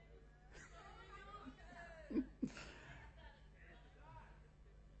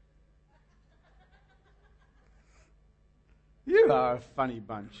You are a funny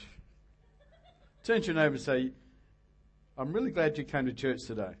bunch. Turn to your neighbour and say, I'm really glad you came to church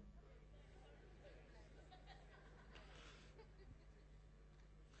today.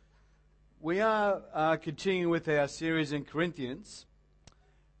 We are continuing with our series in Corinthians.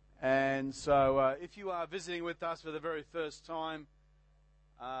 And so if you are visiting with us for the very first time,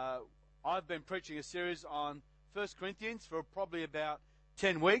 I've been preaching a series on 1 Corinthians for probably about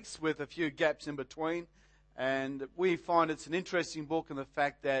 10 weeks with a few gaps in between. And we find it's an interesting book in the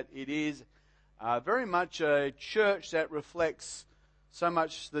fact that it is very much a church that reflects so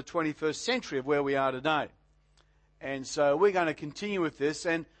much the 21st century of where we are today. And so we're going to continue with this,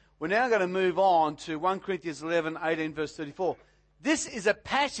 and we're now going to move on to 1 Corinthians 11, 18, verse 34. This is a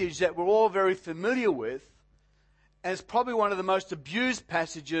passage that we're all very familiar with, and it's probably one of the most abused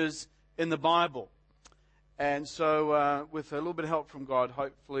passages in the Bible. And so with a little bit of help from God,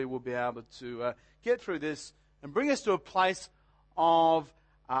 hopefully we'll be able to get through this and bring us to a place of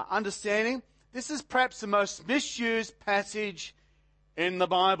understanding. This is perhaps the most misused passage in the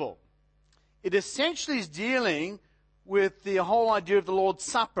Bible. It essentially is dealing with the whole idea of the Lord's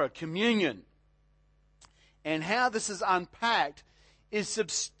Supper, communion. And how this is unpacked is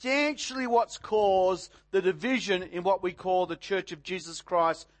substantially what's caused the division in what we call the Church of Jesus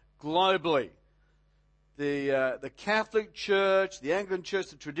Christ globally. The Catholic Church, the Anglican Church,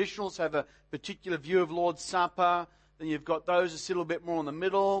 the traditionals have a particular view of Lord's Supper. Then you've got those who sit a little bit more in the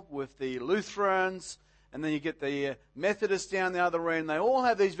middle with the Lutherans. And then you get the Methodists down the other end. They all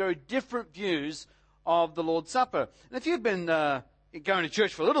have these very different views of the Lord's Supper. And if you've been going to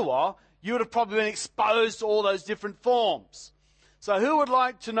church for a little while, you would have probably been exposed to all those different forms. So who would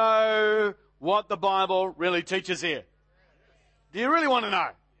like to know what the Bible really teaches here? Do you really want to know?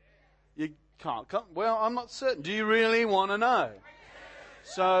 You can't. Well, I'm not certain. Do you really want to know?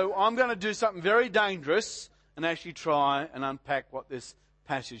 So I'm going to do something very dangerous and actually try and unpack what this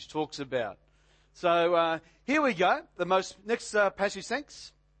passage talks about. So here we go. Next passage,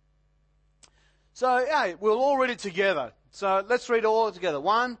 thanks. So, hey, we'll all read it together. So let's read it all together.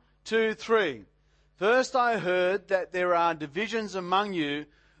 1, 2, 3. First I heard that there are divisions among you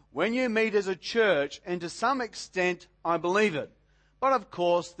when you meet as a church, and to some extent I believe it. But of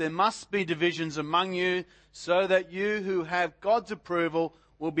course there must be divisions among you so that you who have God's approval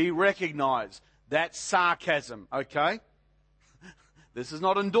will be recognized. That's sarcasm, okay? This is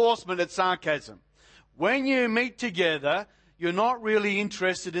not endorsement, it's sarcasm. When you meet together, you're not really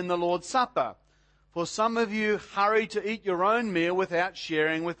interested in the Lord's Supper. For some of you hurry to eat your own meal without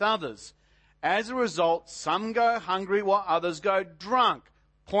sharing with others. As a result, some go hungry while others go drunk.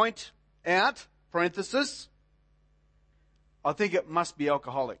 Point out, parenthesis, I think it must be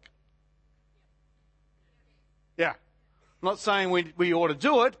alcoholic. Yeah. I'm not saying we ought to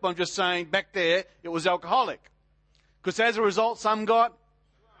do it, but I'm just saying back there it was alcoholic. Because as a result, some got...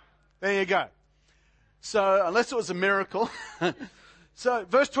 There you go. So, unless it was a miracle. So,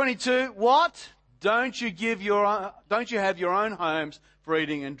 verse 22, what? Don't you have your own homes for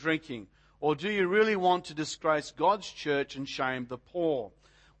eating and drinking? Or do you really want to disgrace God's church and shame the poor?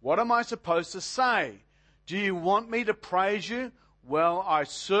 What am I supposed to say? Do you want me to praise you? Well, I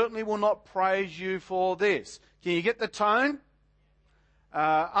certainly will not praise you for this. Can you get the tone?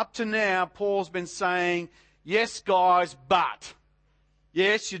 Up to now, Paul's been saying, yes, guys, but.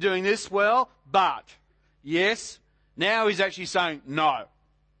 Yes, you're doing this well, but. Yes. Now he's actually saying no.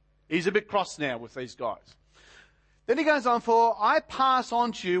 He's a bit cross now with these guys. Then he goes on, for I pass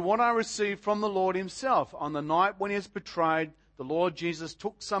on to you what I received from the Lord himself. On the night when he was betrayed, the Lord Jesus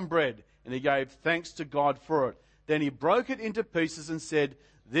took some bread and he gave thanks to God for it. Then he broke it into pieces and said,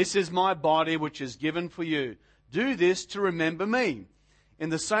 this is my body which is given for you. Do this to remember me. In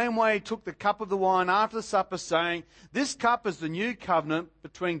the same way he took the cup of the wine after the supper, saying, this cup is the new covenant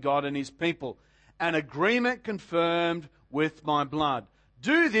between God and his people, an agreement confirmed with my blood.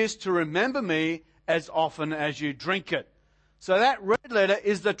 Do this to remember me as often as you drink it. So that red letter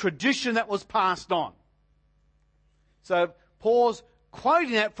is the tradition that was passed on. So Paul's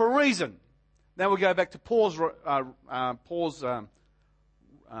quoting that for a reason. Now we'll go back to Paul's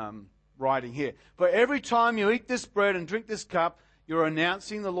writing here. For every time you eat this bread and drink this cup, you're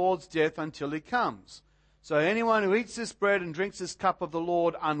announcing the Lord's death until he comes. So anyone who eats this bread and drinks this cup of the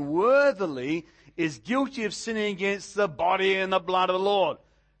Lord unworthily is guilty of sinning against the body and the blood of the Lord.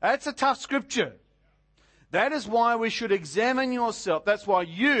 That's a tough scripture. That is why we should examine yourself. That's why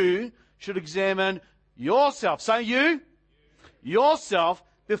you should examine yourself. Say you. Yourself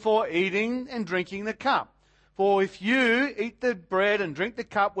before eating and drinking the cup. For if you eat the bread and drink the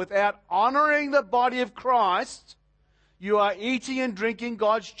cup without honoring the body of Christ, you are eating and drinking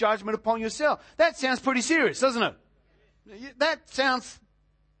God's judgment upon yourself. That sounds pretty serious, doesn't it? That sounds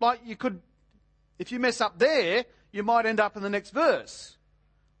like you could, if you mess up there, you might end up in the next verse,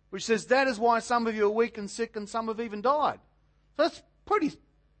 which says, that is why some of you are weak and sick and some have even died. So that's pretty,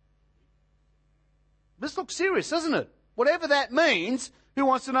 this looks serious, doesn't it? Whatever that means, who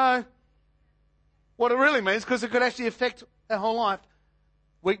wants to know what it really means? Because it could actually affect our whole life.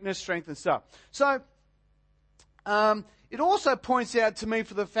 Weakness, strength and stuff. So, it also points out to me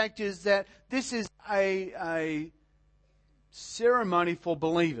for the fact is that this is a ceremony for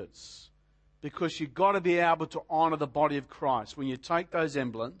believers. Because you've got to be able to honour the body of Christ. When you take those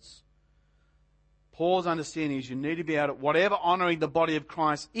emblems, Paul's understanding is you need to be able to, whatever honouring the body of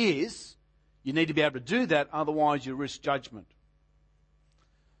Christ is, you need to be able to do that, otherwise you risk judgment.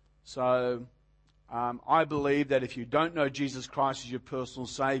 So, I believe that if you don't know Jesus Christ as your personal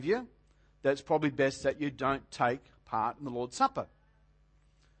Saviour, that's probably best that you don't take part in the Lord's Supper.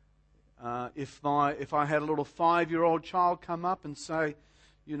 If I had a little 5-year-old child come up and say,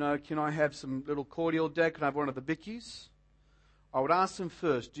 you know, can I have some little cordial, Dad? Can I have one of the bickies? I would ask them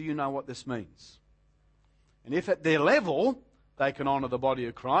first, do you know what this means? And if at their level they can honour the body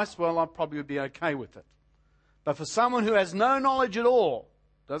of Christ, well, I probably would be okay with it. But for someone who has no knowledge at all,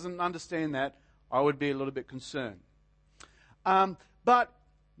 doesn't understand that, I would be a little bit concerned. But,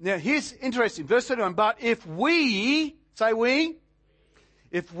 now here's interesting, verse 31, but if we, say we,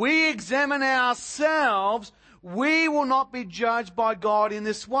 if we examine ourselves, we will not be judged by God in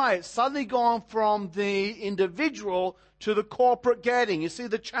this way. It's suddenly gone from the individual to the corporate gathering. You see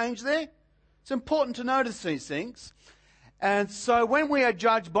the change there? It's important to notice these things. And so when we are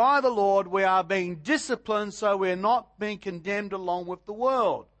judged by the Lord, we are being disciplined so we're not being condemned along with the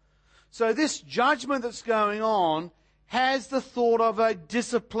world. So this judgment that's going on has the thought of a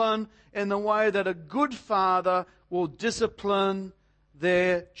discipline in the way that a good father will discipline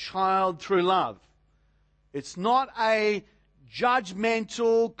their child through love. It's not a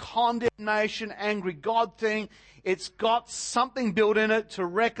judgmental, condemnation, angry God thing. It's got something built in it to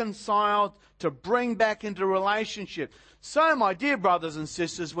reconcile, to bring back into relationship. So, my dear brothers and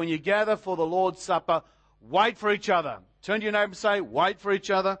sisters, when you gather for the Lord's Supper, wait for each other. Turn to your neighbour and say, wait for each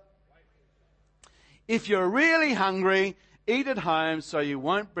other. If you're really hungry, eat at home so you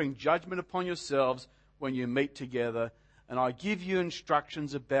won't bring judgment upon yourselves when you meet together. And I give you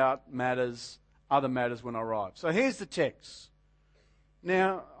instructions about other matters when I arrive. So here's the text.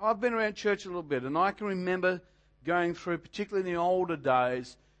 Now, I've been around church a little bit, and I can remember going through, particularly in the older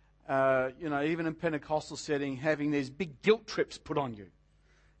days, even in Pentecostal setting, having these big guilt trips put on you.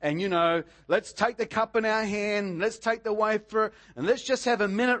 And, let's take the cup in our hand, let's take the wafer, and let's just have a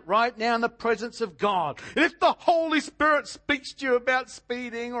minute right now in the presence of God. And if the Holy Spirit speaks to you about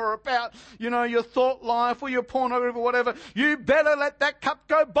speeding or about, your thought life or your pornography or whatever, you better let that cup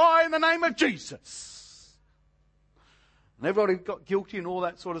go by in the name of Jesus. And everybody got guilty and all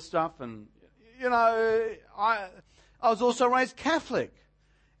that sort of stuff. And, I was also raised Catholic.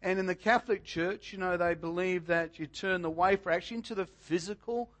 And in the Catholic Church, they believe that you turn the wafer actually into the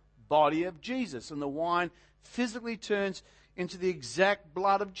physical body of Jesus. And the wine physically turns into the exact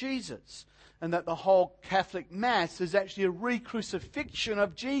blood of Jesus. And that the whole Catholic Mass is actually a re-crucifixion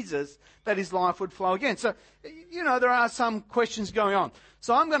of Jesus, that his life would flow again. So, there are some questions going on.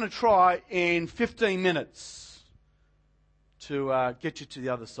 So I'm going to try in 15 minutes to get you to the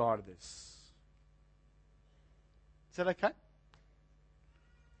other side of this. Is that okay?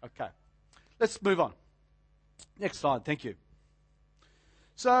 Okay, let's move on. Next slide, thank you.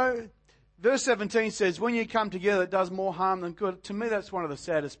 So, verse 17 says, when you come together, it does more harm than good. To me, that's one of the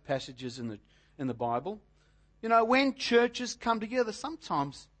saddest passages in the Bible. When churches come together,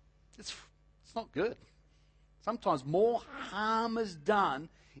 sometimes it's not good. Sometimes more harm is done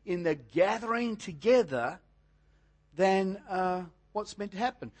in the gathering together than what's meant to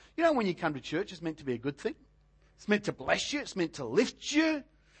happen. When you come to church, it's meant to be a good thing. It's meant to bless you. It's meant to lift you.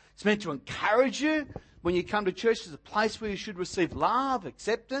 It's meant to encourage you. When you come to church, it's a place where you should receive love,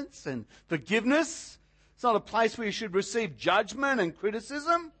 acceptance, and forgiveness. It's not a place where you should receive judgment and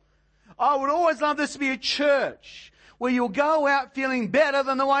criticism. I would always love this to be a church where you'll go out feeling better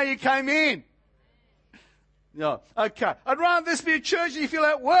than the way you came in. No, okay. I'd rather this be a church where you feel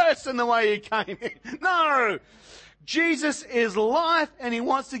out worse than the way you came in. No! Jesus is life, and he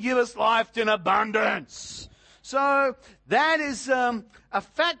wants to give us life in abundance. So that is a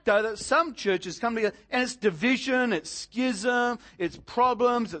factor that some churches come together, and it's division, it's schism, it's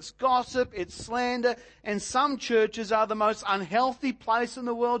problems, it's gossip, it's slander, and some churches are the most unhealthy place in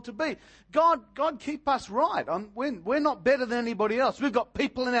the world to be. God keep us right. We're not better than anybody else. We've got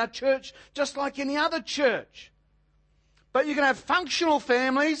people in our church just like any other church. But you can have functional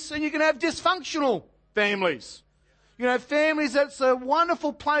families and you can have dysfunctional families. You know, families, that's a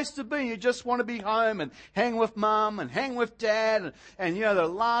wonderful place to be. You just want to be home and hang with mum and hang with dad and you know, the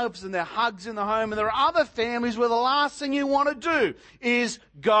loves and the hugs in the home. And there are other families where the last thing you want to do is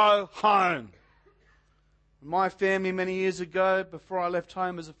go home. My family many years ago, before I left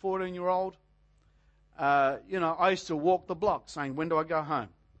home as a 14-year-old, I used to walk the block saying, when do I go home?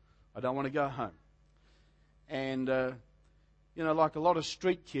 I don't want to go home. And, like a lot of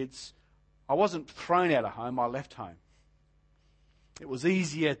street kids, I wasn't thrown out of home, I left home. It was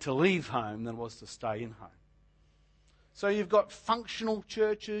easier to leave home than it was to stay in home. So you've got functional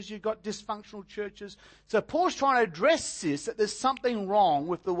churches, you've got dysfunctional churches. So Paul's trying to address this, that there's something wrong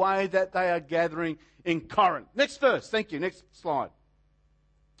with the way that they are gathering in Corinth. Next verse, thank you, next slide.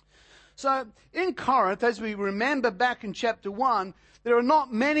 So in Corinth, as we remember back in chapter 1, there are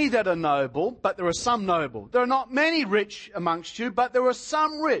not many that are noble, but there are some noble. There are not many rich amongst you, but there are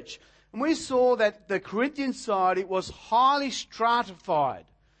some rich. And we saw that the Corinthian society was highly stratified,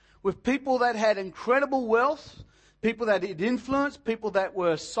 with people that had incredible wealth, people that had influence, people that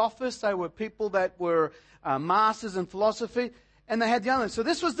were sophists, they were people that were masters in philosophy, and they had the other. So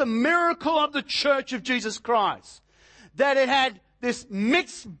this was the miracle of the Church of Jesus Christ, that it had this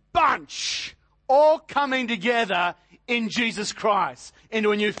mixed bunch all coming together in Jesus Christ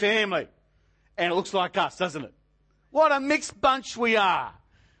into a new family. And it looks like us, doesn't it? What a mixed bunch we are.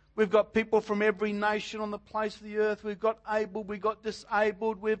 We've got people from every nation on the face of the earth. We've got able, we've got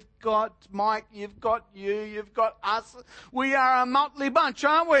disabled, we've got Mike, you've got you, you've got us. We are a motley bunch,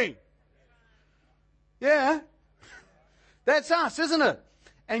 aren't we? Yeah. That's us, isn't it?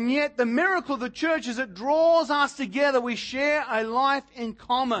 And yet the miracle of the church is it draws us together. We share a life in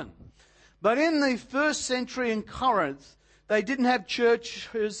common. But in the first century in Corinth, they didn't have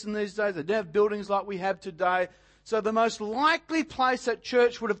churches in these days. They didn't have buildings like we have today. So the most likely place that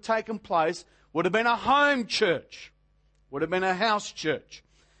church would have taken place would have been a home church, would have been a house church.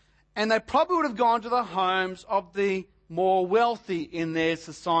 And they probably would have gone to the homes of the more wealthy in their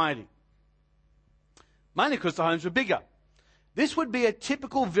society. Mainly because the homes were bigger. This would be a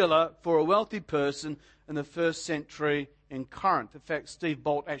typical villa for a wealthy person in the first century in Corinth. In fact, Steve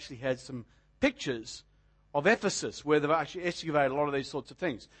Bolt actually had some pictures of Ephesus where they've actually excavated a lot of these sorts of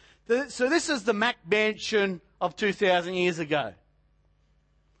things. So this is the Mac Mansion of 2,000 years ago.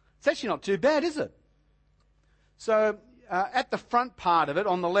 It's actually not too bad, is it? So at the front part of it,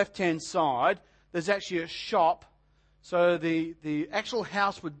 on the left-hand side, there's actually a shop. So the actual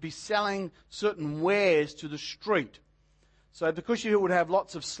house would be selling certain wares to the street. So because you would have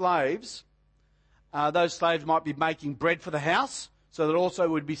lots of slaves, those slaves might be making bread for the house, so that also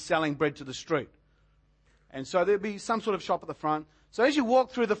would be selling bread to the street. And so there'd be some sort of shop at the front. So as you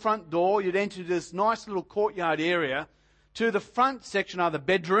walk through the front door, you'd enter this nice little courtyard area. To the front section are the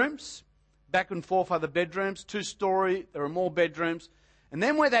bedrooms. Back and forth are the bedrooms. 2-story, there are more bedrooms. And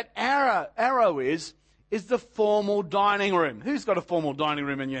then where that arrow is the formal dining room. Who's got a formal dining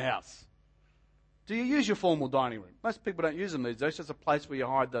room in your house? Do you use your formal dining room? Most people don't use them these days. It's just a place where you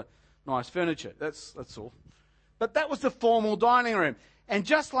hide the nice furniture. That's all. But that was the formal dining room. And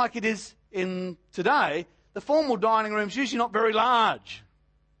just like it is in today, the formal dining room is usually not very large.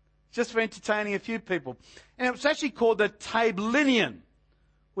 It's just for entertaining a few people. And it was actually called the tablinum,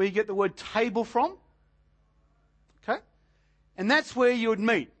 where you get the word table from. Okay? And that's where you would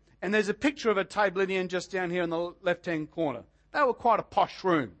meet. And there's a picture of a tablinum just down here in the left-hand corner. They were quite a posh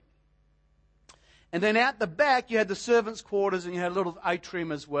room. And then out the back, you had the servants' quarters and you had a little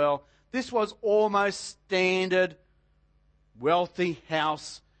atrium as well. This was almost standard, wealthy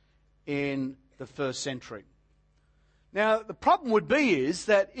house in the first century. Now, the problem would be is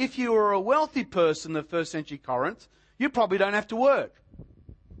that if you were a wealthy person in the first century Corinth, you probably don't have to work.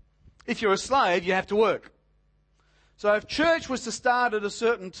 If you're a slave, you have to work. So if church was to start at a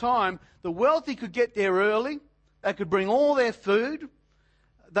certain time, the wealthy could get there early. They could bring all their food.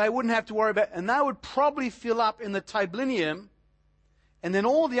 They wouldn't have to worry about, and they would probably fill up in the tablinum, and then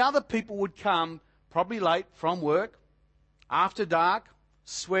all the other people would come probably late from work, after dark,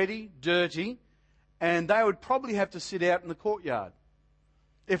 sweaty, dirty, and they would probably have to sit out in the courtyard.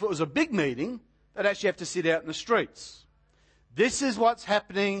 If it was a big meeting, they'd actually have to sit out in the streets. This is what's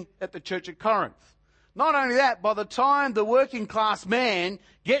happening at the church at Corinth. Not only that, by the time the working class man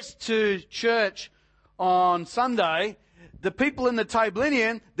gets to church on Sunday, the people in the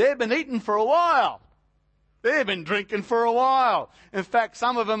tablinum, they've been eating for a while. They've been drinking for a while. In fact,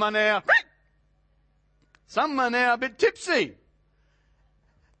 some of them are now a bit tipsy.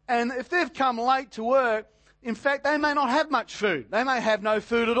 And if they've come late to work, in fact, they may not have much food. They may have no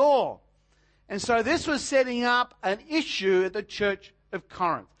food at all. And so this was setting up an issue at the church of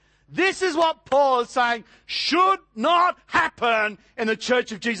Corinth. This is what Paul is saying should not happen in the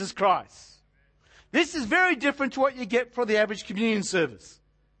Church of Jesus Christ. This is very different to what you get for the average communion service.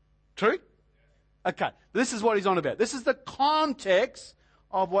 True? Okay. This is what he's on about. This is the context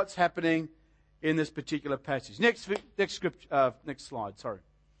of what's happening in this particular passage. Next slide, sorry.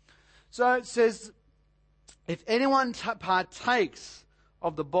 So it says, if anyone partakes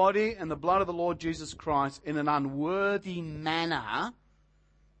of the body and the blood of the Lord Jesus Christ in an unworthy manner,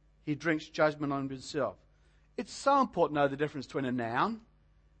 he drinks judgment on himself. It's so important to know the difference between a noun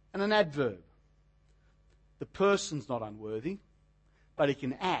and an adverb. The person's not unworthy, but he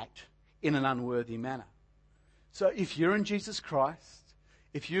can act in an unworthy manner. So if you're in Jesus Christ,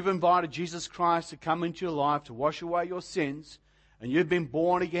 if you've invited Jesus Christ to come into your life to wash away your sins, and you've been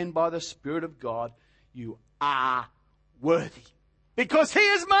born again by the Spirit of God, you are worthy. Because He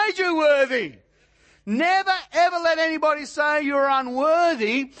has made you worthy. Never ever let anybody say you're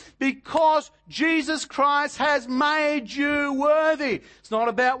unworthy, because Jesus Christ has made you worthy. It's not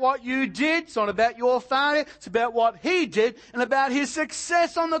about what you did. It's not about your failure. It's about what He did and about His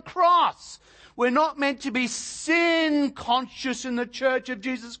success on the cross. We're not meant to be sin conscious in the Church of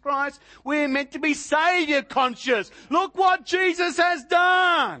Jesus Christ. We're meant to be Saviour conscious. Look what Jesus has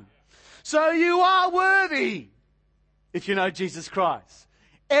done. So you are worthy if you know Jesus Christ.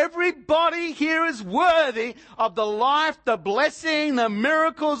 Everybody here is worthy of the life, the blessing, the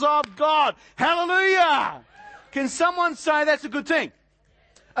miracles of God. Hallelujah! Can someone say that's a good thing?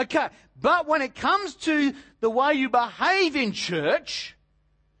 Okay, but when it comes to the way you behave in church,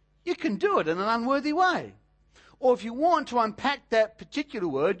 you can do it in an unworthy way. Or if you want to unpack that particular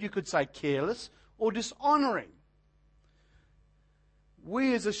word, you could say careless or dishonouring.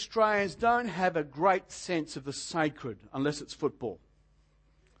 We as Australians don't have a great sense of the sacred unless it's football.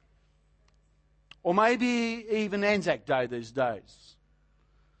 Or maybe even Anzac Day these days.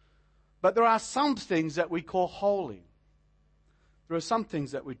 But there are some things that we call holy. There are some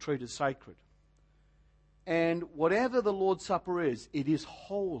things that we treat as sacred. And whatever the Lord's Supper is, it is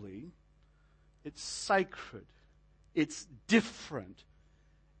holy, it's sacred, it's different,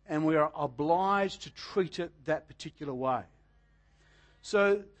 and we are obliged to treat it that particular way.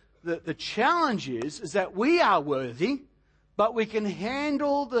 So the challenge is that we are worthy, but we can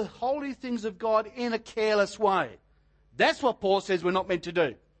handle the holy things of God in a careless way. That's what Paul says we're not meant to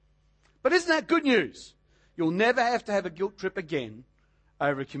do. But isn't that good news? You'll never have to have a guilt trip again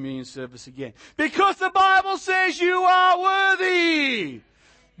over a communion service again. Because the Bible says you are worthy.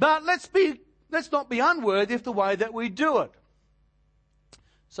 But let's not be unworthy of the way that we do it.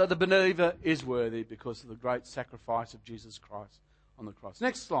 So the believer is worthy because of the great sacrifice of Jesus Christ on the cross.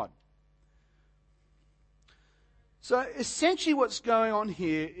 Next slide. So essentially what's going on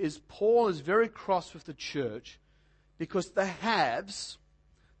here is Paul is very cross with the church because the haves,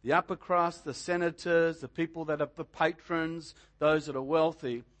 the upper crust, the senators, the people that are the patrons, those that are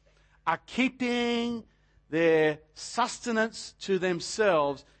wealthy, are keeping their sustenance to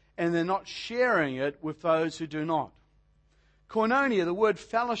themselves and they're not sharing it with those who do not. Koinonia, the word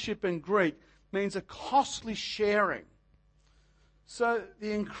fellowship in Greek, means a costly sharing. So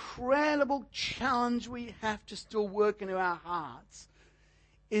the incredible challenge we have to still work into our hearts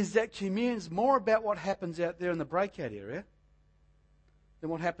is that communion is more about what happens out there in the breakout area than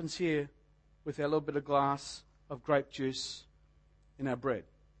what happens here with our little bit of glass of grape juice in our bread.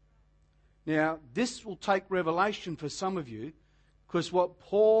 Now, this will take revelation for some of you, because what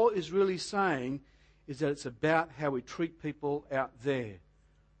Paul is really saying is that it's about how we treat people out there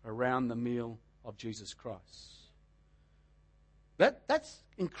around the meal of Jesus Christ. That's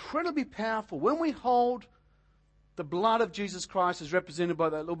incredibly powerful. When we hold the blood of Jesus Christ as represented by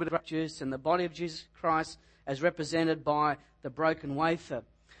that little bit of grape juice and the body of Jesus Christ as represented by the broken wafer,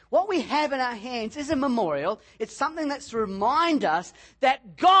 what we have in our hands is a memorial. It's something that's to remind us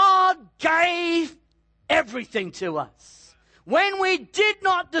that God gave everything to us when we did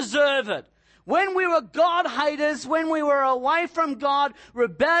not deserve it. When we were God haters, when we were away from God,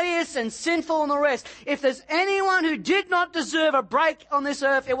 rebellious and sinful and the rest. If there's anyone who did not deserve a break on this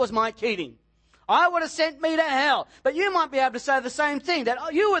earth, it was Mike Keating. I would have sent me to hell. But you might be able to say the same thing,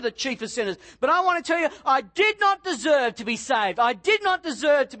 that you were the chief of sinners. But I want to tell you, I did not deserve to be saved. I did not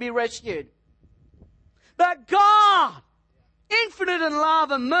deserve to be rescued. But God, infinite in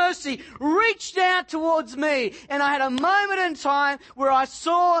love and mercy, reached out towards me. And I had a moment in time where I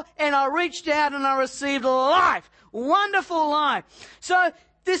saw and I reached out and I received life. Wonderful life. So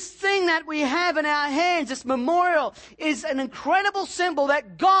this thing that we have in our hands, this memorial, is an incredible symbol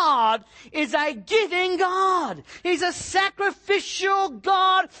that God is a giving God. He's a sacrificial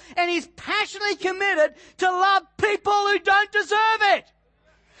God, and He's passionately committed to love people who don't deserve it.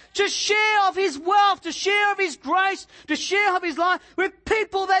 to share of his wealth, to share of his grace, to share of his life with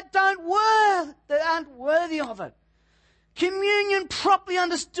people that aren't worthy of it. Communion properly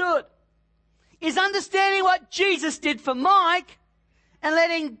understood is understanding what Jesus did for Mike and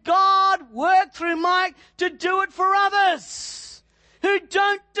letting God work through Mike to do it for others who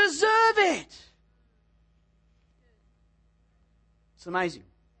don't deserve it. It's amazing.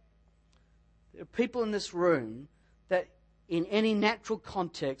 There are people in this room that in any natural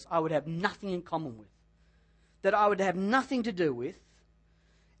context I would have nothing in common with, that I would have nothing to do with,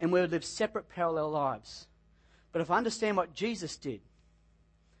 and we would live separate parallel lives. But if I understand what Jesus did,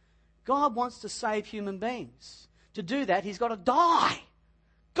 God wants to save human beings. To do that, he's got to die.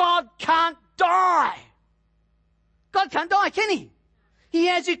 God can't die. God can't die, can he? He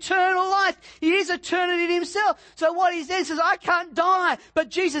has eternal life. He is eternity in himself. So what he says is, I can't die. But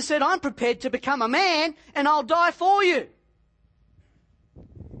Jesus said, I'm prepared to become a man and I'll die for you.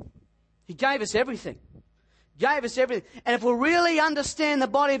 He gave us everything. Gave us everything. And if we really understand the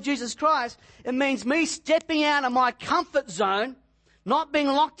body of Jesus Christ, it means me stepping out of my comfort zone, not being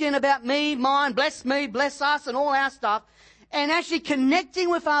locked in about me, bless us and all our stuff, and actually connecting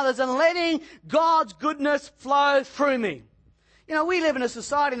with others and letting God's goodness flow through me. You know, we live in a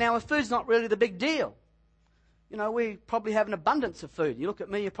society now where food's not really the big deal. You know, we probably have an abundance of food. You look at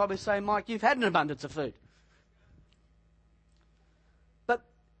me, you probably say, Mike, you've had an abundance of food. But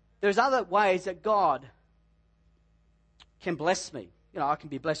there's other ways that God can bless me. You know, I can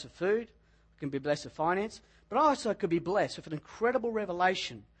be blessed with food, I can be blessed with finance, but I also could be blessed with an incredible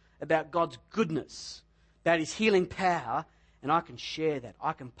revelation about God's goodness, about his healing power, and I can share that.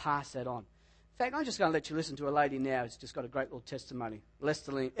 I can pass that on. In fact, I'm just going to let you listen to a lady now who's just got a great little testimony.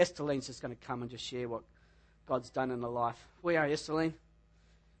 Esteline's just going to come and just share what God's done in her life. Where are you, Esteline?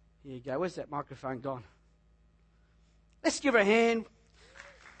 Here you go. Where's that microphone gone? Let's give her a hand.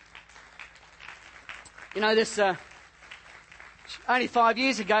 You know, this only 5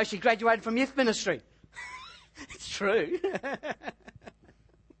 years ago she graduated from youth ministry. It's true.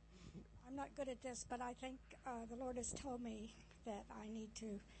 I'm not good at this, but I think the Lord has told me that I need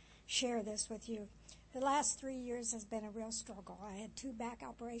to share this with you. The last 3 years has been a real struggle. I had 2 back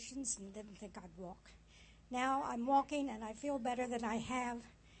operations and didn't think I'd walk. Now I'm walking and I feel better than I have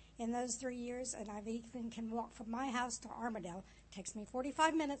in those 3 years, and I even can walk from my house to Armadale. It takes me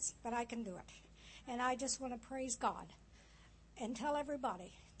 45 minutes, but I can do it. And I just want to praise God and tell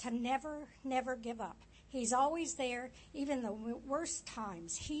everybody to never, never give up. He's always there, even the worst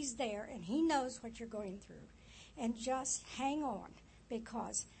times. He's there, and he knows what you're going through. And just hang on,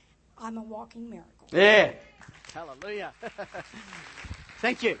 because I'm a walking miracle. Yeah. Hallelujah.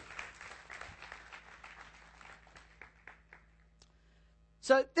 Thank you.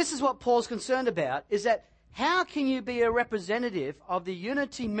 So this is what Paul's concerned about, is that how can you be a representative of the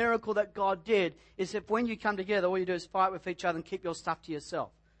unity miracle that God did, is if when you come together, all you do is fight with each other and keep your stuff to yourself.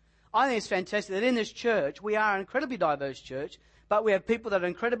 I think it's fantastic that in this church, we are an incredibly diverse church, but we have people that are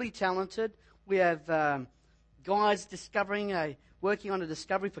incredibly talented. We have guys working on a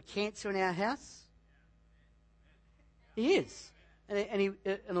discovery for cancer in our house. He is. And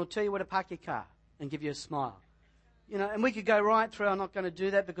he'll tell you where to park your car and give you a smile. You know, and we could go right through. I'm not going to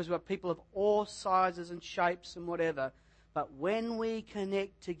do that because we've got people of all sizes and shapes and whatever. But when we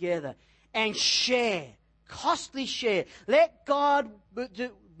connect together and share, costly share, let God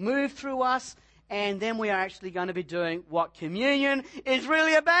move through us, and then we are actually going to be doing what communion is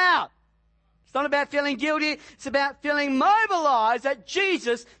really about. It's not about feeling guilty. It's about feeling mobilized that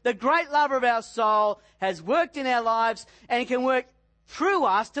Jesus, the great lover of our soul, has worked in our lives and can work through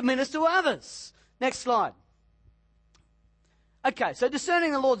us to minister to others. Next slide. Okay, so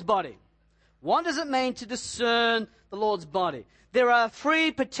discerning the Lord's body. What does it mean to discern the Lord's body? There are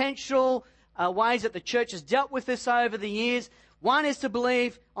 3 potential ways that the church has dealt with this over the years. One is to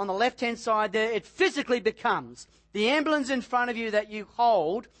believe on the left-hand side there, it physically becomes. The emblems in front of you that you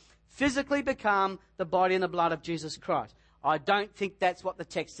hold physically become the body and the blood of Jesus Christ. I don't think that's what the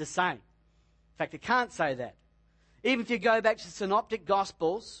text is saying. In fact, it can't say that. Even if you go back to the Synoptic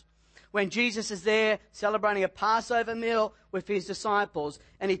Gospels, when Jesus is there celebrating a Passover meal with his disciples,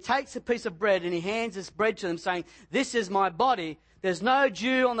 and he takes a piece of bread and he hands this bread to them saying, "This is my body," there's no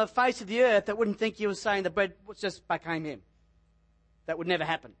Jew on the face of the earth that wouldn't think he was saying the bread just became him. That would never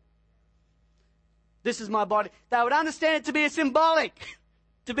happen. This is my body. They would understand it to be a symbolic,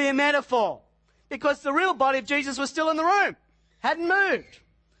 to be a metaphor, because the real body of Jesus was still in the room, hadn't moved.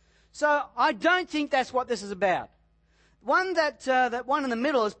 So I don't think that's what this is about. That one in the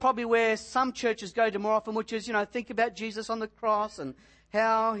middle is probably where some churches go to more often, which is, think about Jesus on the cross and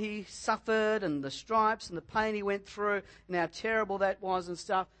how he suffered and the stripes and the pain he went through and how terrible that was and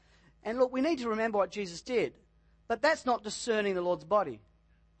stuff. And look, we need to remember what Jesus did. But that's not discerning the Lord's body.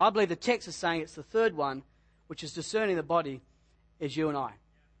 I believe the text is saying it's the third one, which is discerning the body, is you and I.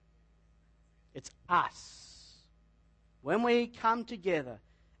 It's us. When we come together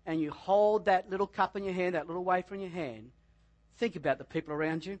and you hold that little cup in your hand, that little wafer in your hand, think about the people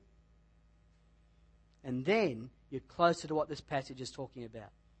around you. And then you're closer to what this passage is talking about.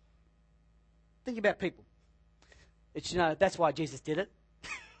 Think about people. It's, that's why Jesus did it.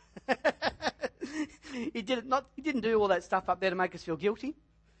 He didn't do all that stuff up there to make us feel guilty.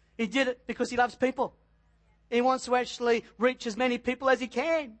 He did it because he loves people. He wants to actually reach as many people as he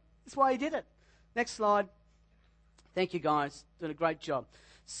can. That's why he did it. Next slide. Thank you, guys. Doing a great job.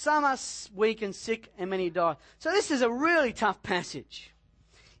 Some are weak and sick, and many die. So this is a really tough passage.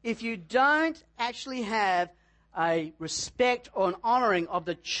 If you don't actually have a respect or an honouring of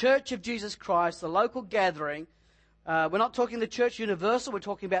the Church of Jesus Christ, the local gathering, we're not talking the church universal, we're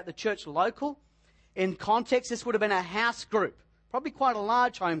talking about the church local. In context, this would have been a house group, probably quite a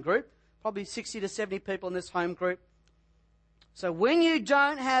large home group, probably 60 to 70 people in this home group. So when you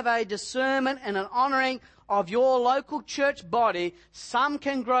don't have a discernment and an honouring of your local church body, some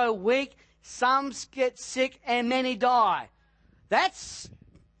can grow weak, some get sick, and many die. You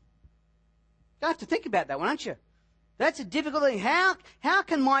have to think about that one, aren't you? That's a difficult thing. How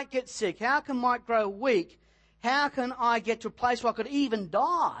can Mike get sick? How can Mike grow weak? How can I get to a place where I could even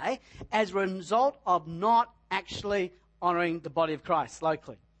die as a result of not actually honouring the body of Christ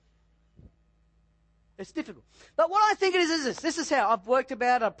locally? It's difficult. But what I think it is this. This is how I've worked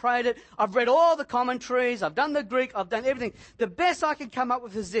about it, I've prayed it, I've read all the commentaries, I've done the Greek, I've done everything. The best I can come up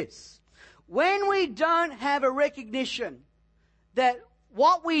with is this. When we don't have a recognition that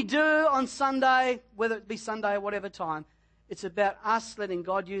what we do on Sunday, whether it be Sunday or whatever time, it's about us letting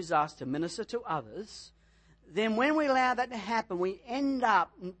God use us to minister to others, then when we allow that to happen, we end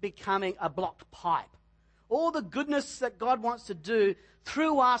up becoming a blocked pipe. All the goodness that God wants to do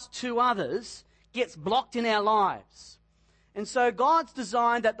through us to others gets blocked in our lives. And so God's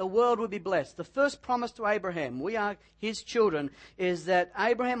designed that the world would be blessed. The first promise to Abraham, we are his children, is that,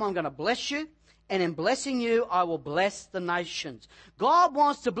 Abraham, I'm going to bless you, and in blessing you, I will bless the nations. God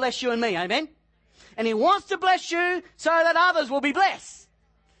wants to bless you and me, amen? And he wants to bless you so that others will be blessed.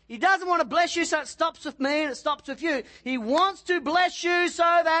 He doesn't want to bless you so it stops with me and it stops with you. He wants to bless you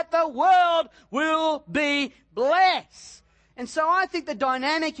so that the world will be blessed. And so I think the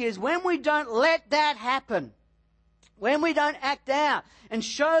dynamic is when we don't let that happen, when we don't act out and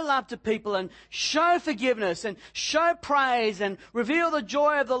show love to people and show forgiveness and show praise and reveal the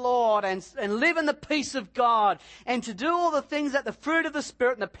joy of the Lord and live in the peace of God and to do all the things that the fruit of the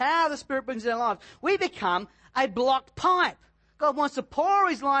Spirit and the power of the Spirit brings in our lives, we become a blocked pipe. God wants to pour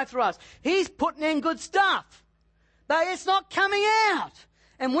his life through us. He's putting in good stuff, but it's not coming out.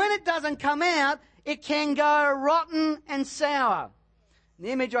 And when it doesn't come out, it can go rotten and sour. The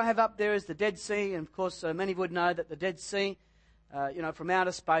image I have up there is the Dead Sea, and of course many would know that the Dead Sea, from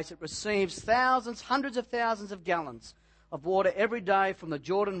outer space, it receives thousands, hundreds of thousands of gallons of water every day from the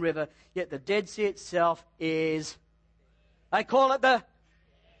Jordan River, yet the Dead Sea itself is, they call it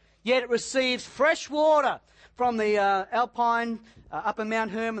yet it receives fresh water from the Alpine, up in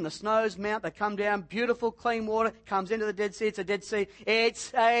Mount Hermon, the snows mount, they come down, beautiful clean water, comes into the Dead Sea, it's a Dead Sea,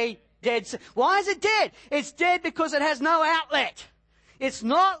 it's a Dead Sea. Why is it dead? It's dead because it has no outlet. It's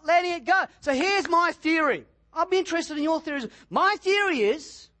not letting it go. So here's my theory. I'll be interested in your theories. My theory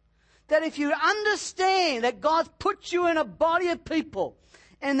is that if you understand that God's put you in a body of people,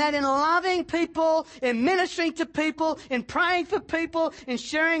 and that in loving people, in ministering to people, in praying for people, in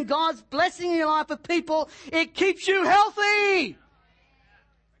sharing God's blessing in your life with people, it keeps you healthy.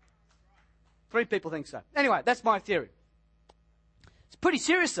 3 people think so. Anyway, that's my theory. It's pretty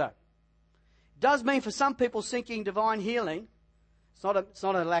serious though. It does mean for some people seeking divine healing, it's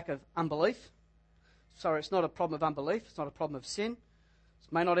not a lack of unbelief. Sorry, it's not a problem of unbelief. It's not a problem of sin.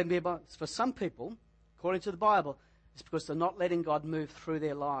 It may not even be about, for some people, according to the Bible, it's because they're not letting God move through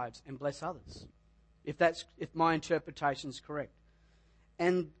their lives and bless others. If my interpretation is correct.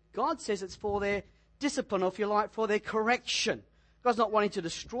 And God says it's for their discipline, or if you like, for their correction. God's not wanting to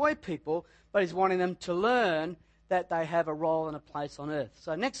destroy people, but he's wanting them to learn that they have a role and a place on earth.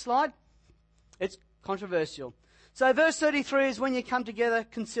 So next slide. It's controversial. So verse 33 is when you come together,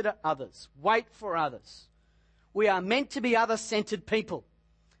 consider others. Wait for others. We are meant to be other-centered people.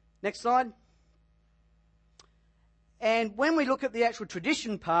 Next slide. And when we look at the actual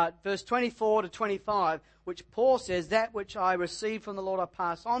tradition part, verse 24 to 25, which Paul says, that which I received from the Lord I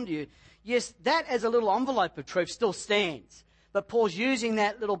pass on to you. Yes, that as a little envelope of truth still stands. But Paul's using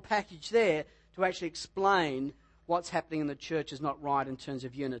that little package there to actually explain what's happening in the church is not right in terms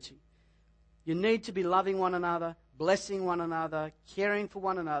of unity. You need to be loving one another, blessing one another, caring for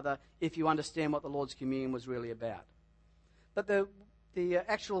one another, if you understand what the Lord's communion was really about. But the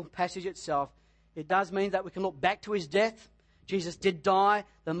actual passage itself, it does mean that we can look back to his death. Jesus did die.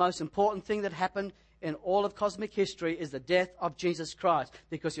 The most important thing that happened in all of cosmic history is the death of Jesus Christ,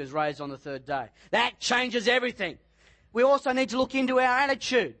 because he was raised on the third day. That changes everything. We also need to look into our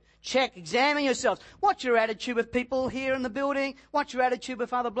attitude. Check, examine yourselves. What's your attitude with people here in the building? What's your attitude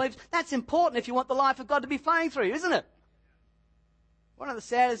with other believers? That's important if you want the life of God to be flowing through you, isn't it? One of the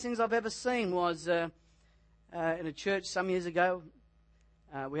saddest things I've ever seen was in a church some years ago.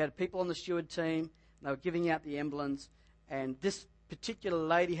 We had people on the steward team. They were giving out the emblems, and this particular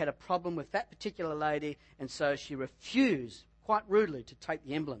lady had a problem with that particular lady, and so she refused, quite rudely, to take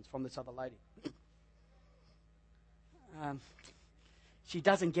the emblems from this other lady. She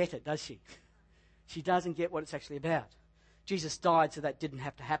doesn't get it, does she? She doesn't get what it's actually about. Jesus died so that didn't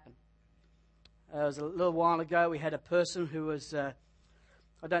have to happen. It was a little while ago, we had a person who was, I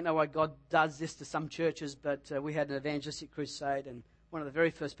don't know why God does this to some churches, but we had an evangelistic crusade, and one of the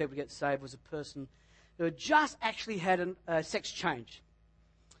very first people to get saved was a person who had just actually had a sex change.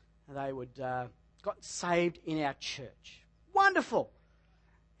 They got saved in our church. Wonderful!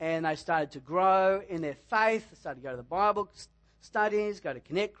 And they started to grow in their faith. They started to go to the Bible studies, go to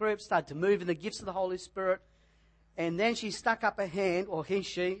connect groups, started to move in the gifts of the Holy Spirit. And then she stuck up her hand, or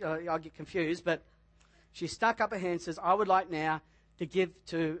she, I get confused, but she stuck up her hand and says, I would like now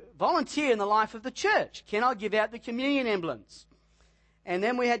to volunteer in the life of the church. Can I give out the communion emblems? And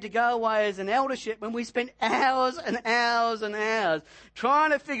then we had to go away as an eldership when we spent hours and hours and hours trying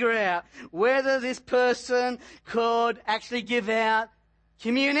to figure out whether this person could actually give out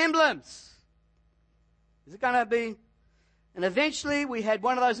communion emblems. Is it going to be? And eventually we had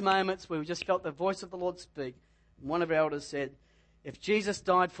one of those moments where we just felt the voice of the Lord speak. And one of our elders said, if Jesus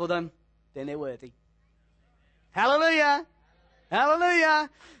died for them, then they're worthy. Hallelujah! Hallelujah!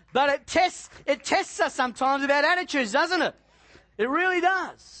 But it tests us sometimes about attitudes, doesn't it? It really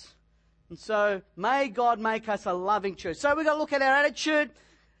does. And so may God make us a loving church. So we've got to look at our attitude.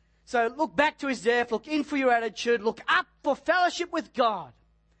 So look back to his death, look in for your attitude, look up for fellowship with God.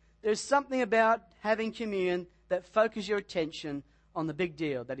 There's something about having communion that focuses your attention on the big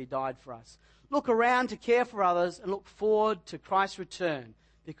deal that he died for us. Look around to care for others and look forward to Christ's return,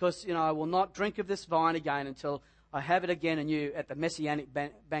 because, I will not drink of this wine again until I have it again anew at the Messianic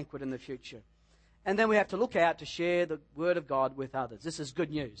banquet in the future. And then we have to look out to share the word of God with others. This is good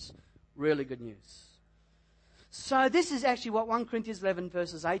news, really good news. So this is actually what 1 Corinthians 11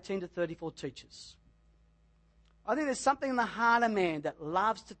 verses 18 to 34 teaches. I think there's something in the heart of man that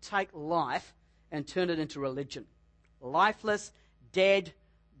loves to take life and turn it into religion. Lifeless, dead,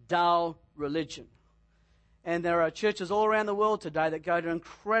 dull religion. And there are churches all around the world today that go to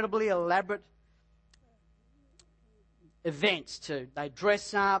incredibly elaborate events too. They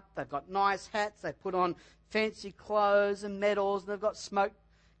dress up, they've got nice hats, they put on fancy clothes and medals, and they've got smoke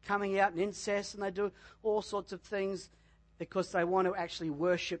coming out and incense, and they do all sorts of things because they want to actually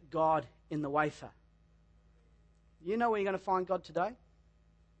worship God in the wafer. You know where you're going to find God today?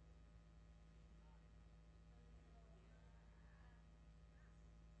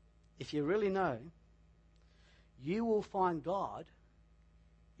 If you really know, you will find God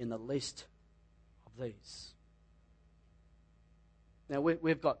in the least of these. Now,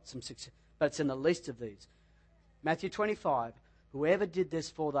 we've got some success, but it's in the least of these. Matthew 25, whoever did this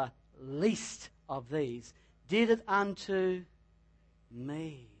for the least of these did it unto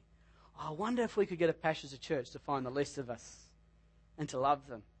me. I wonder if we could get a pastors of church to find the least of us and to love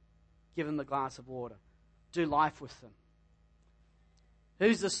them, give them the glass of water, do life with them.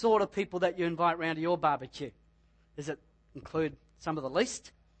 Who's the sort of people that you invite round to your barbecue? Does it include some of the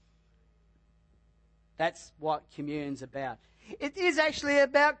least? That's what communion's about. It is actually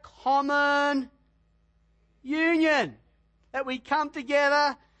about common union. That we come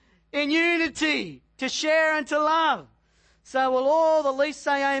together in unity to share and to love. So will all the least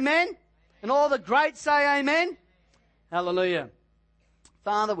say amen? And all the great say amen? Hallelujah.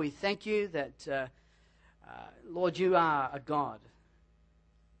 Father, we thank you that, Lord, you are a God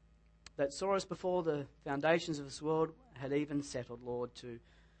that saw us before the foundations of this world had even settled, Lord, to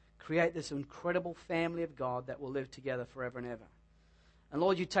create this incredible family of God that will live together forever and ever. And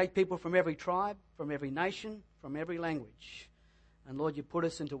Lord, you take people from every tribe, from every nation, from every language. And Lord, you put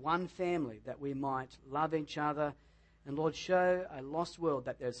us into one family that we might love each other. And Lord, show a lost world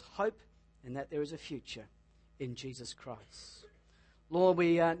that there's hope and that there is a future in Jesus Christ. Lord,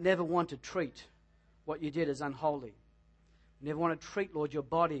 we never want to treat what you did as unholy. We never want to treat, Lord, your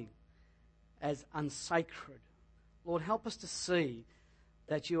body as unsacred. Lord, help us to see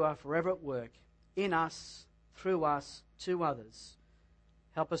that you are forever at work in us, through us, to others.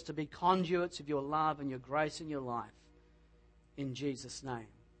 Help us to be conduits of your love and your grace in your life. In Jesus' name.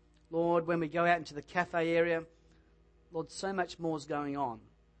 Lord, when we go out into the cafe area, Lord, so much more is going on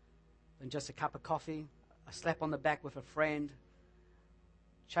than just a cup of coffee, a slap on the back with a friend,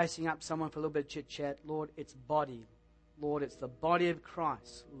 chasing up someone for a little bit of chit-chat. Lord, it's body. Lord, it's the body of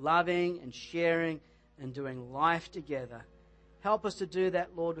Christ, loving and sharing and doing life together. Help us to do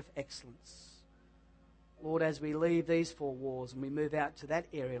that, Lord, with excellence. Lord, as we leave these four walls and we move out to that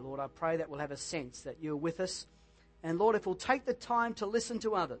area, Lord, I pray that we'll have a sense that you're with us. And Lord, if we'll take the time to listen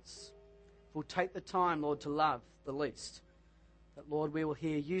to others, if we'll take the time, Lord, to love the least, that, Lord, we will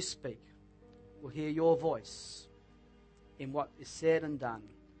hear you speak. We'll hear your voice in what is said and done.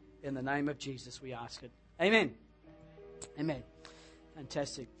 In the name of Jesus, we ask it. Amen. Amen.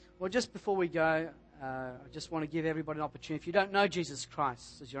 Fantastic. Well, just before we go, I just want to give everybody an opportunity. If you don't know Jesus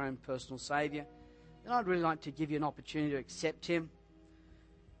Christ as your own personal Saviour, then I'd really like to give you an opportunity to accept Him.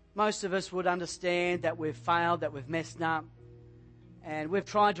 Most of us would understand that we've failed, that we've messed up, and we've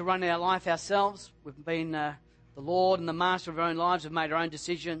tried to run our life ourselves. We've been the Lord and the master of our own lives. We've made our own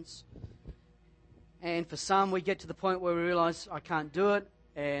decisions. And for some, we get to the point where we realise, I can't do it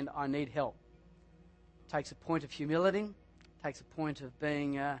and I need help. It takes a point of humility. It takes a point of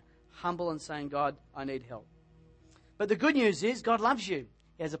being humble and saying, God, I need help. But the good news is God loves you.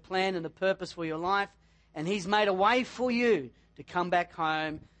 He has a plan and a purpose for your life, and He's made a way for you to come back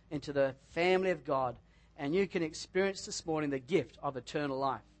home into the family of God, and you can experience this morning the gift of eternal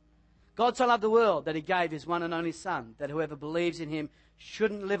life. God so loved the world that He gave His one and only Son, that whoever believes in Him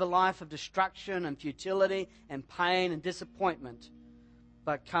shouldn't live a life of destruction and futility and pain and disappointment,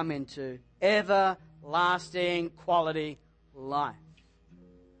 but come into everlasting quality life.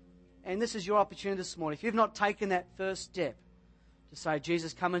 And this is your opportunity this morning. If you've not taken that first step to say,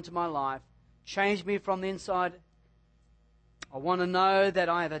 Jesus, come into my life, change me from the inside. I want to know that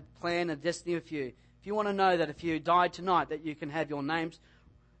I have a plan and destiny with you. If you want to know that if you died tonight, that you can have your name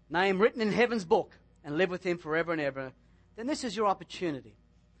written in heaven's book and live with Him forever and ever, then this is your opportunity.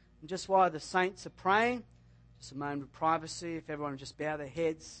 And just while the saints are praying, just a moment of privacy, if everyone would just bow their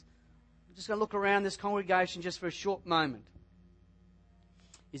heads. I'm just going to look around this congregation just for a short moment.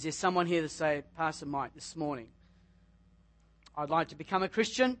 Is there someone here to say, Pastor Mike, this morning, I'd like to become a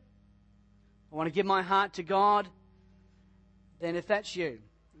Christian. I want to give my heart to God. Then if that's you,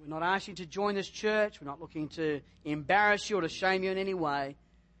 we're not asking you to join this church. We're not looking to embarrass you or to shame you in any way.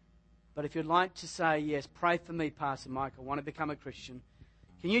 But if you'd like to say, yes, pray for me, Pastor Mike, I want to become a Christian.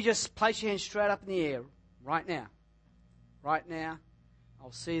 Can you just place your hand straight up in the air right now? Right now.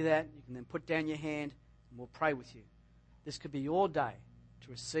 I'll see that. You can then put down your hand and we'll pray with you. This could be your day to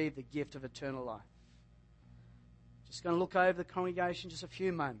receive the gift of eternal life. Just going to look over the congregation just a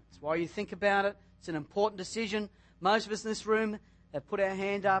few moments. While you think about it, it's an important decision. Most of us in this room have put our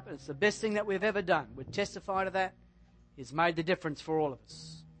hand up, and it's the best thing that we've ever done. We testify to that. It's made the difference for all of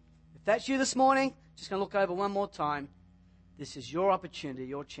us. If that's you this morning, just going to look over one more time. This is your opportunity,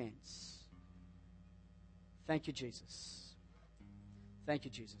 your chance. Thank you, Jesus. Thank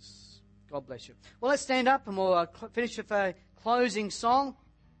you, Jesus. God bless you. Well, let's stand up and we'll finish with a closing song.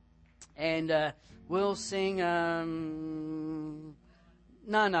 And we'll sing... No.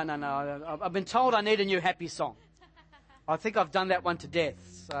 I've been told I need a new happy song. I think I've done that one to death.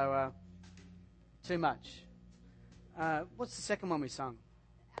 So, too much. What's the second one we sung?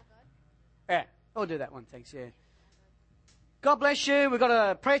 Yeah, I'll do that one. Thanks, yeah. God bless you. We've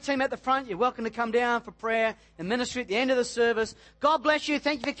got a prayer team at the front. You're welcome to come down for prayer and ministry at the end of the service. God bless you.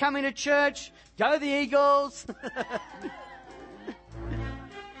 Thank you for coming to church. Go the Eagles.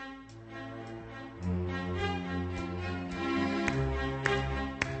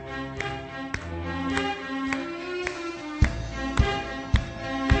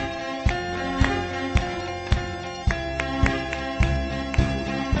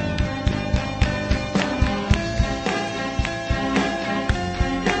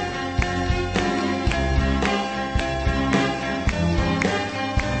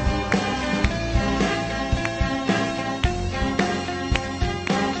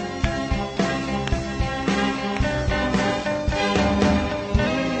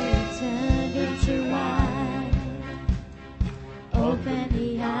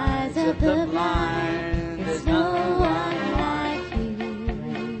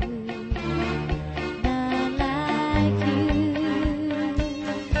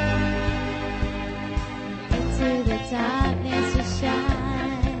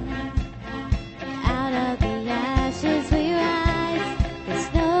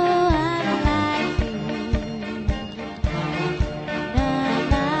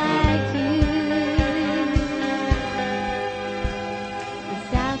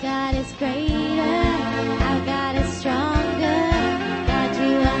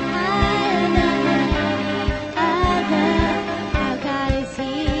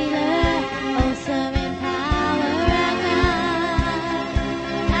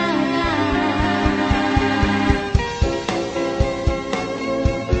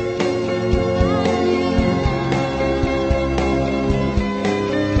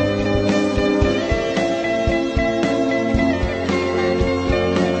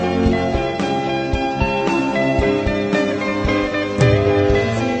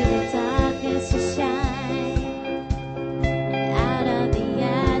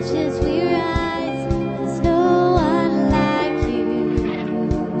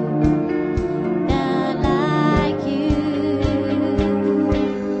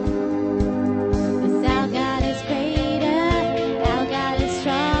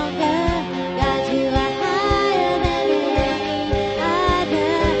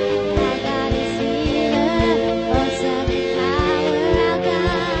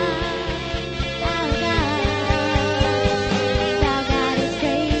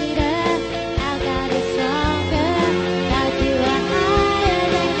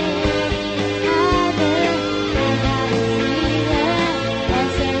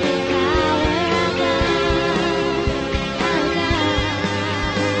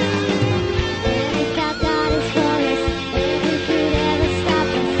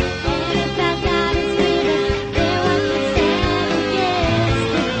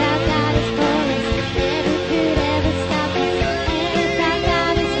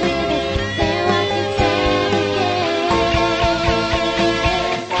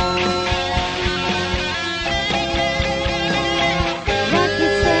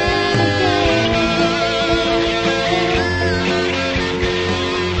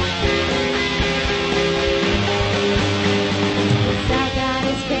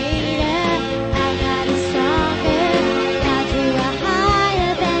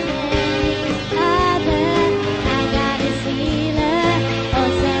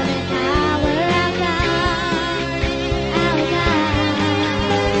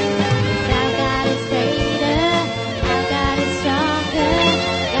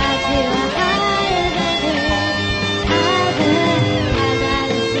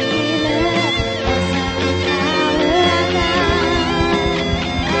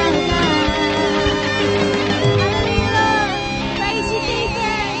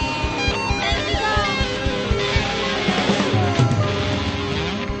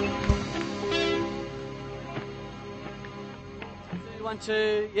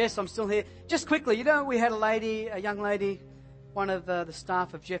 to, yes, I'm still here. Just quickly, you know, we had a young lady, one of the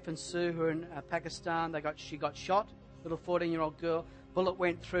staff of Jeff and Sue who are in Pakistan. She got shot, little 14-year-old girl. Bullet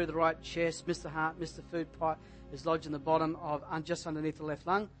went through the right chest, missed the heart, missed the food pipe, is lodged in the bottom of, just underneath the left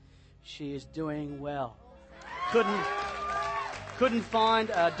lung. She is doing well. Couldn't find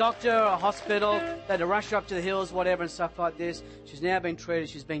a doctor or a hospital. They had to rush her up to the hills, whatever, and stuff like this. She's now been treated.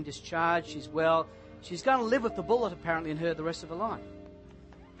 She's been discharged. She's well. She's going to live with the bullet, apparently, in her the rest of her life.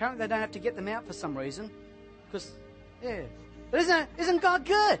 Apparently, they don't have to get them out for some reason. Because, yeah. But isn't God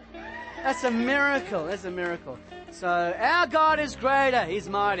good? That's a miracle. That's a miracle. So, our God is greater. He's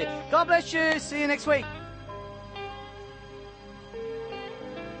mighty. God bless you. See you next week.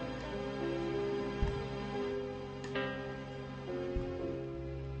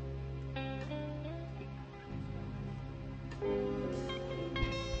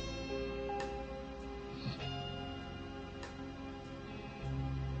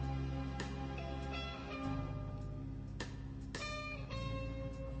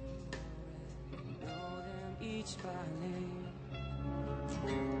 By name.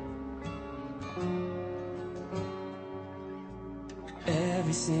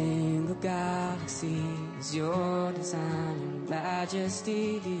 Every single galaxy is your design and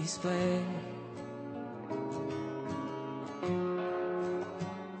majesty display.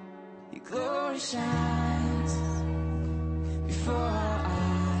 Your glory shines before our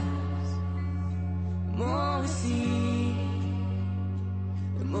eyes. The more we see